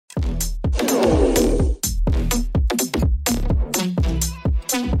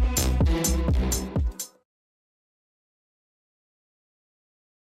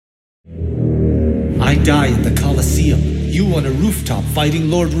die at the Colosseum. You on a rooftop fighting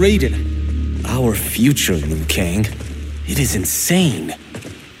Lord Raiden. Our future, Liu Kang. It is insane.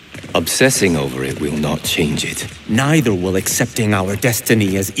 Obsessing over it will not change it. Neither will accepting our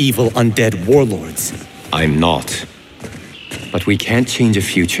destiny as evil undead warlords. I'm not. But we can't change a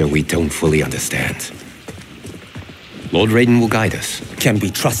future we don't fully understand. Lord Raiden will guide us. Can we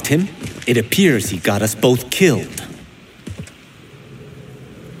trust him? It appears he got us both killed.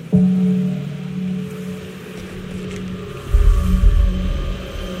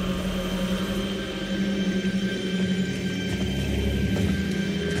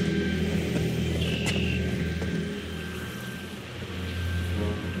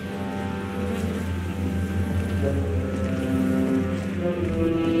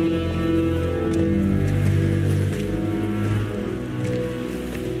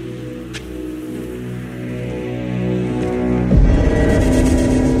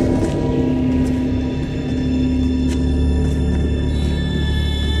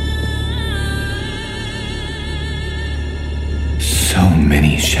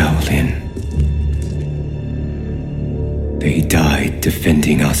 They died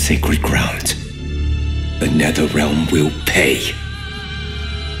defending our sacred ground. The Netherrealm will pay.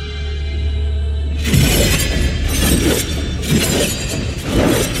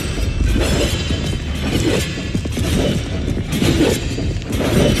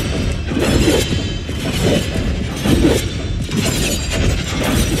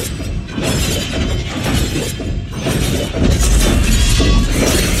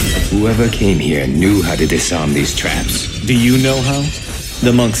 Whoever came here knew how to disarm these traps. Do you know how?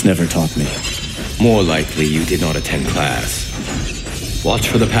 The monks never taught me. More likely you did not attend class. Watch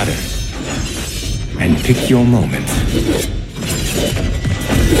for the pattern. And pick your moment.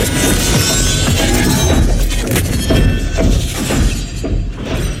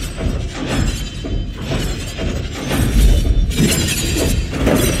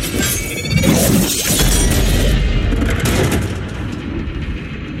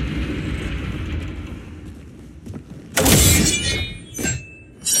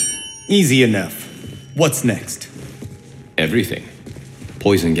 Easy enough. What's next? Everything.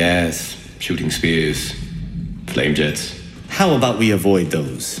 Poison gas, shooting spears, flame jets. How about we avoid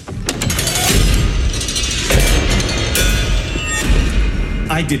those?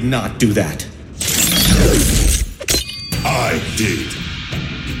 I did not do that. I did.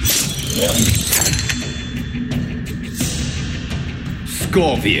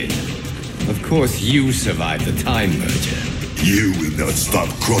 Scorpion. Of course you survived the time merger. You will not stop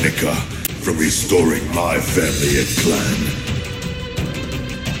Kronika from restoring my family and clan.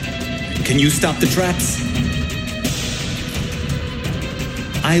 Can you stop the traps?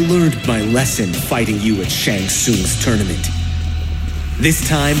 I learned my lesson fighting you at Shang Tsung's tournament. This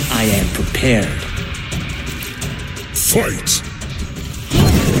time, I am prepared. Fight!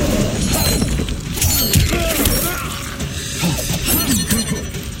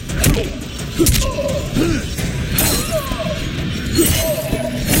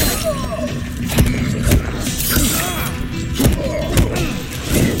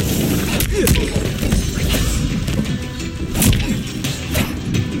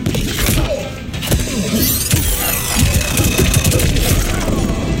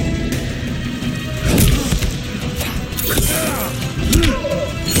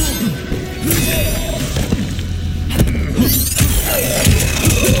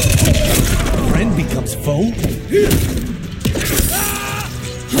 Friend becomes foe?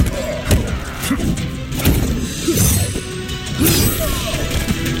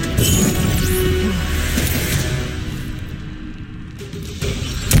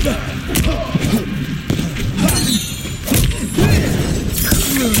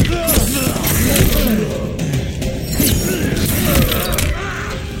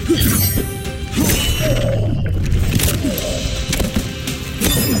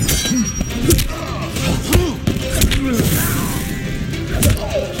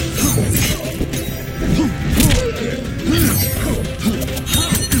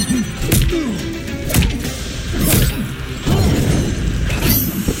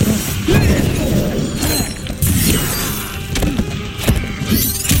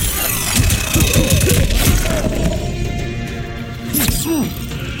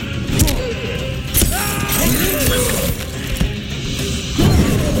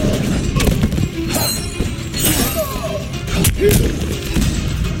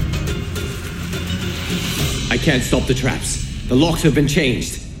 I can't stop the traps. The locks have been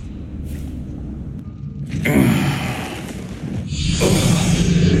changed.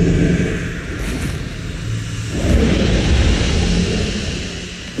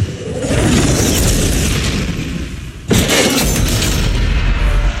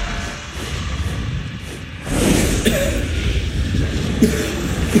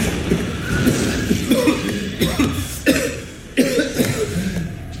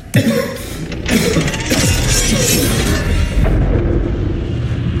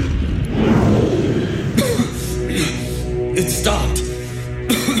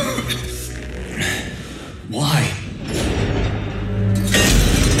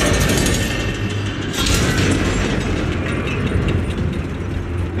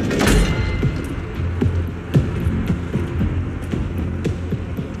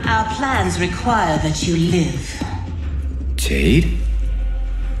 plans require that you live. Jade?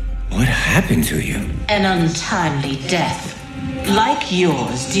 What happened to you? An untimely death. Like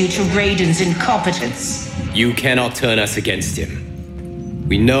yours, due to Raiden's incompetence. You cannot turn us against him.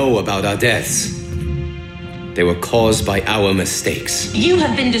 We know about our deaths. They were caused by our mistakes. You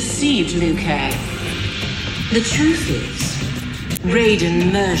have been deceived, Liu Kang. The truth is,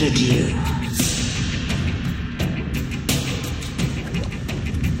 Raiden murdered you.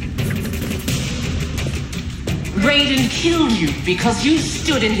 Raiden killed you because you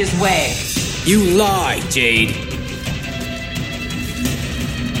stood in his way. You lie, Jade.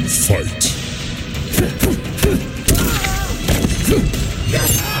 Fight.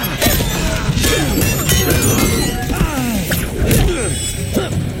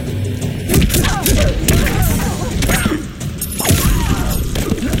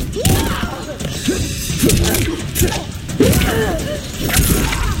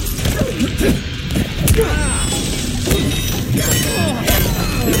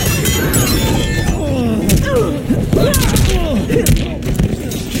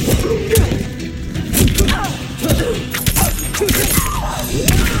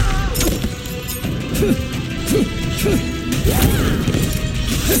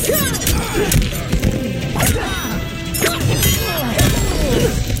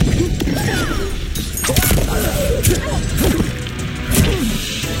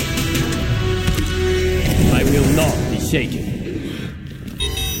 I will not be shaken.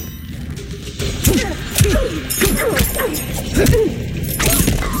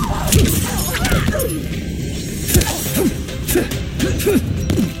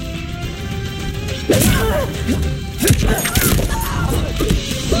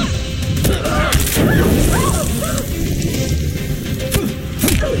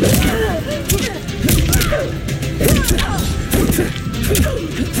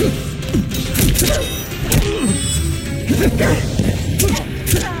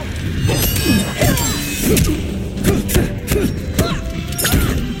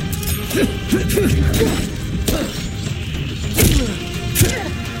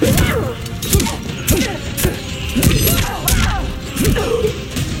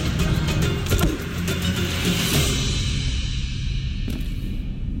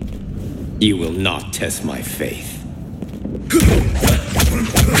 You will not test my faith.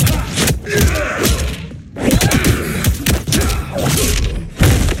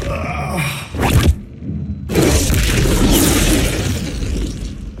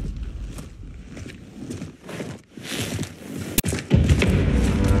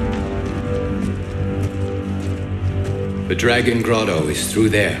 The Dragon Grotto is through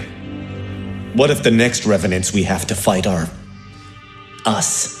there. What if the next revenants we have to fight are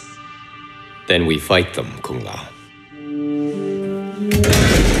us? Then we fight them, Kung Lao.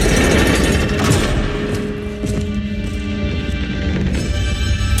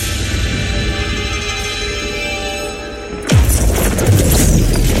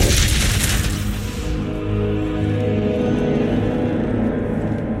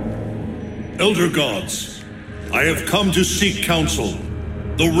 Elder gods, I have come to seek counsel.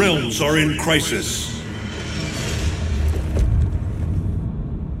 The realms are in crisis.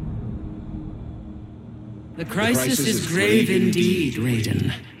 The crisis is grave indeed,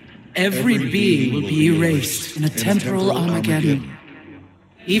 Raiden. Every being will be erased in a temporal Armageddon.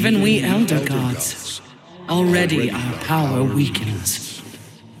 Even we Elder Gods. Already our power weakens.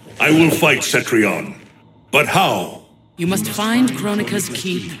 I will fight Cetrion. But how? You must find Kronika's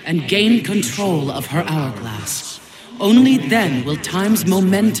keep and gain control of her hourglass. Only then will time's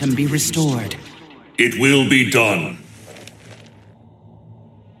momentum be restored. It will be done.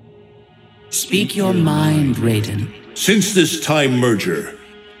 Speak your mind, Raiden. Since this time merger,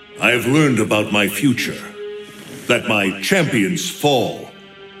 I have learned about my future. That my champions fall.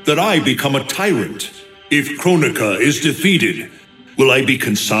 That I become a tyrant. If Kronika is defeated, will I be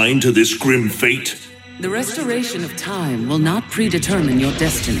consigned to this grim fate? The restoration of time will not predetermine your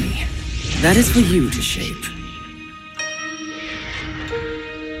destiny. That is for you to shape.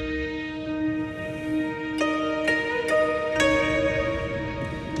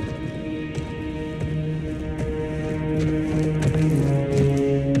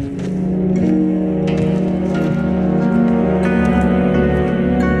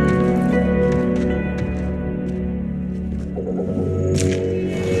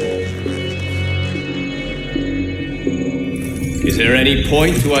 Is there any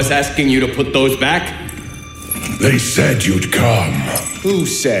point to us asking you to put those back? They said you'd come. Who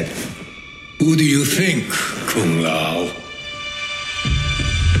said? Who do you think, Kung Lao?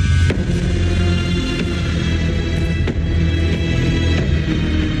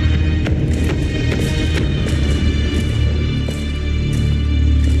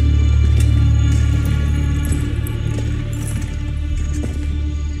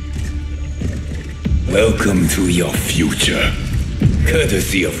 Welcome to your future.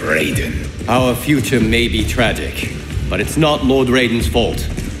 Courtesy of Raiden. Our future may be tragic, but it's not Lord Raiden's fault.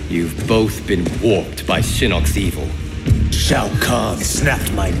 You've both been warped by Shinnok's evil. Shao Kahn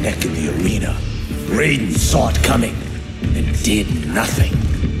snapped my neck in the arena. Raiden saw it coming and did nothing.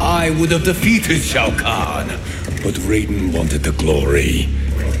 I would have defeated Shao Kahn, but Raiden wanted the glory.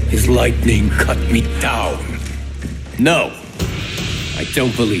 His lightning cut me down. No, I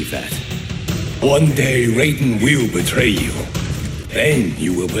don't believe that. One day Raiden will betray you. Then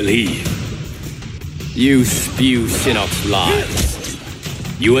you will believe. You spew Shinnok's lies.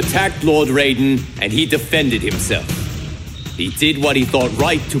 You attacked Lord Raiden, and he defended himself. He did what he thought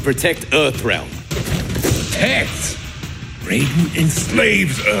right to protect Earthrealm. Protect? Raiden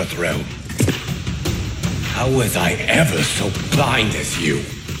enslaves Earthrealm. How was I ever so blind as you?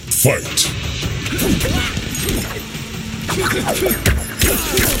 Fight!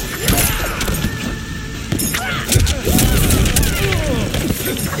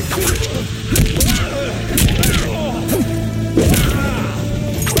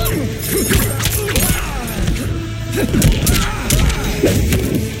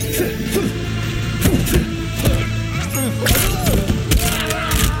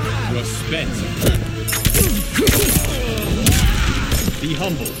 You're spent. Be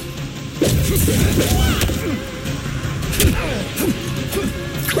humble.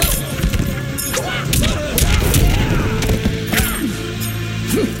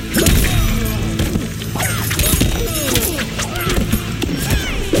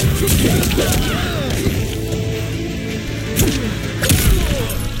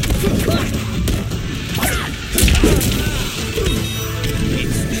 It's true,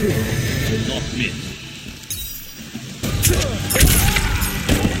 not myth.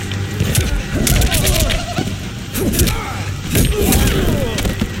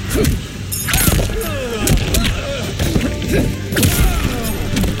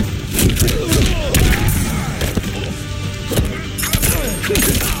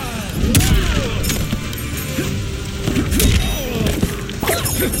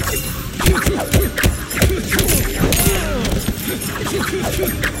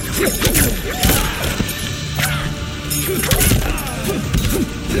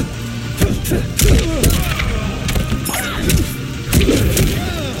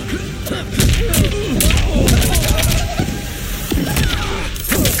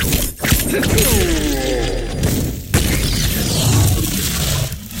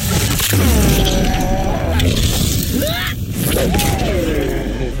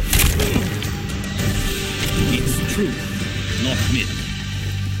 It's true, not myth.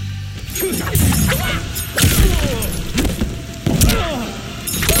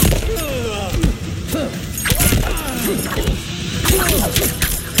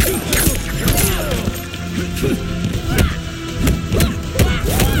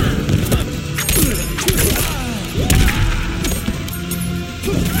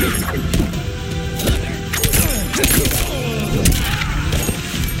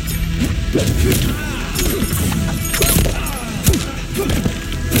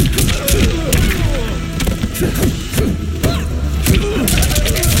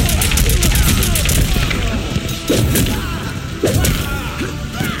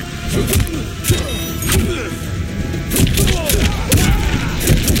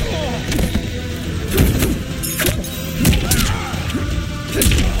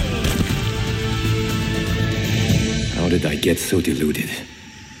 How did I get so deluded?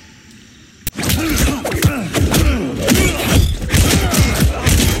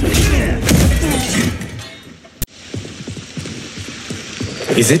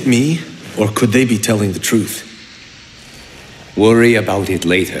 Is it me, or could they be telling the truth? Worry about it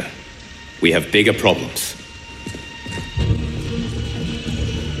later. We have bigger problems.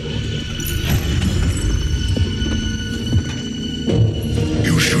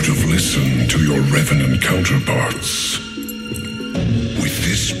 You should have listened to your revenant counterparts. With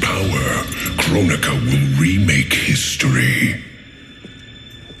this power, Kronika will remake history.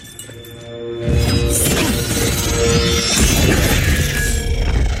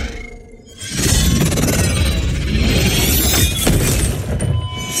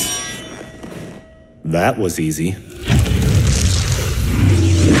 That was easy.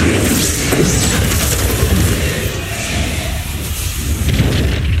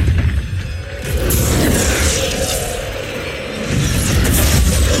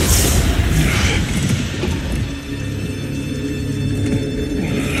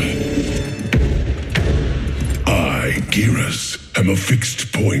 Am a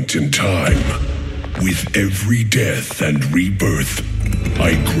fixed point in time. With every death and rebirth,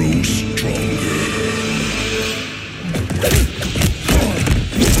 I grow stronger.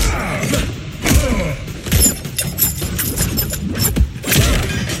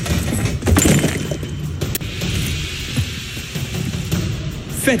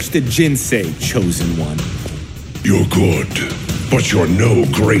 Fetch the Jinsei, chosen one. You're good, but you're no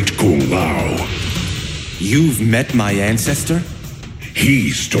great Kung Lao. You've met my ancestor?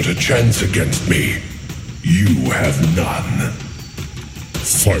 He stood a chance against me. You have none.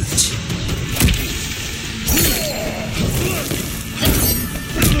 Fight.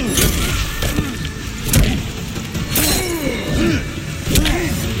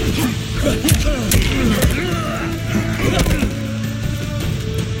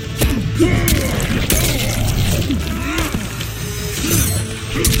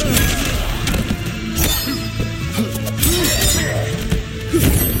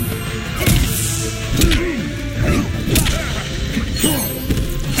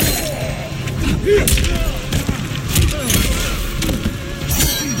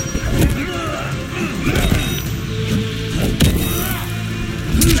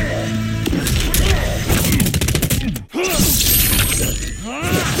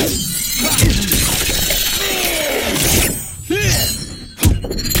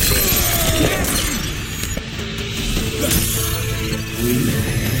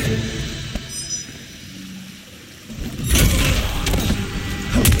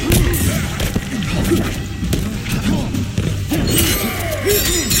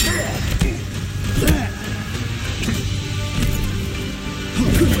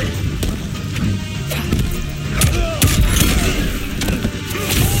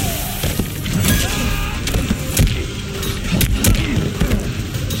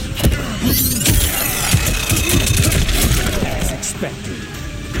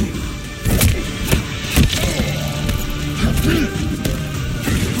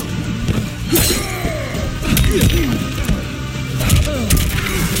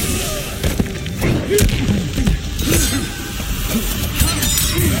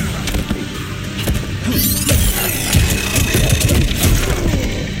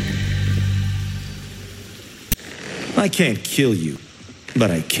 I can't kill you, but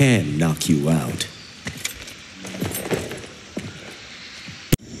I can knock you out.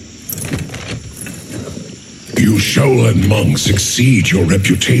 You Shaolin monks exceed your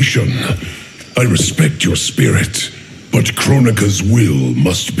reputation. I respect your spirit, but Kronika's will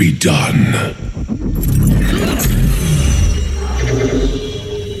must be done.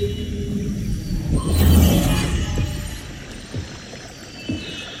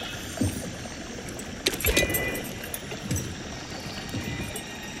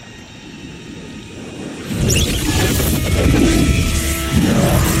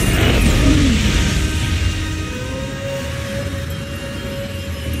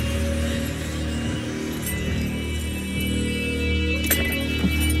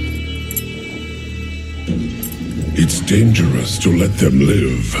 It's dangerous to let them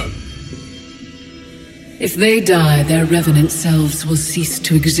live. If they die, their revenant selves will cease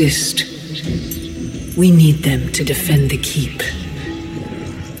to exist. We need them to defend the keep.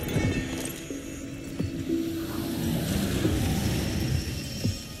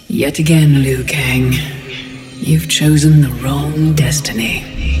 Yet again, Liu Kang, you've chosen the wrong destiny.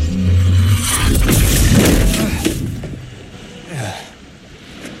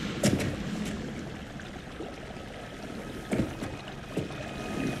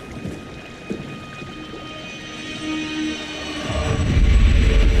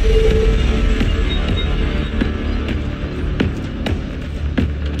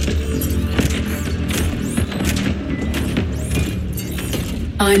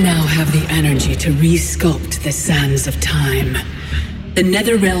 I now have the energy to re-sculpt the sands of time. The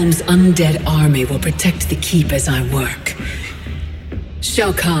Netherrealm's undead army will protect the keep as I work.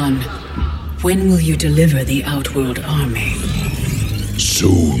 Shao Kahn, when will you deliver the Outworld army?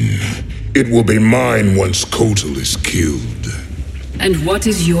 Soon. It will be mine once Kotal is killed. And what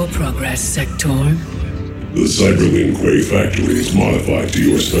is your progress, Sector? The Cyberlink Quay factory is modified to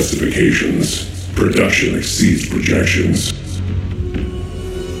your specifications. Production exceeds projections.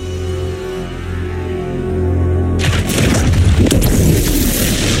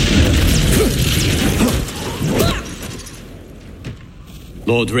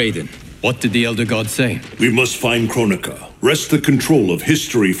 Lord Raiden, what did the Elder God say? We must find Kronika, wrest the control of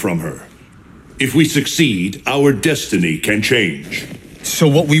history from her. If we succeed, our destiny can change. So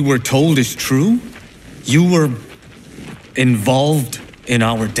what we were told is true? You were involved in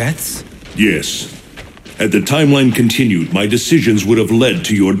our deaths? Yes. Had the timeline continued, my decisions would have led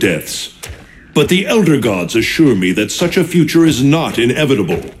to your deaths. But the Elder Gods assure me that such a future is not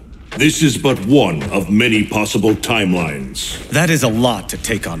inevitable. This is but one of many possible timelines. That is a lot to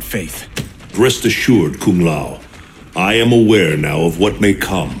take on faith. Rest assured, Kung Lao. I am aware now of what may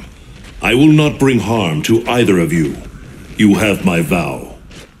come. I will not bring harm to either of you. You have my vow.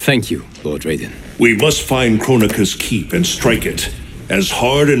 Thank you, Lord Raiden. We must find Kronika's keep and strike it, as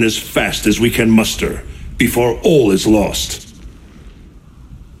hard and as fast as we can muster, before all is lost.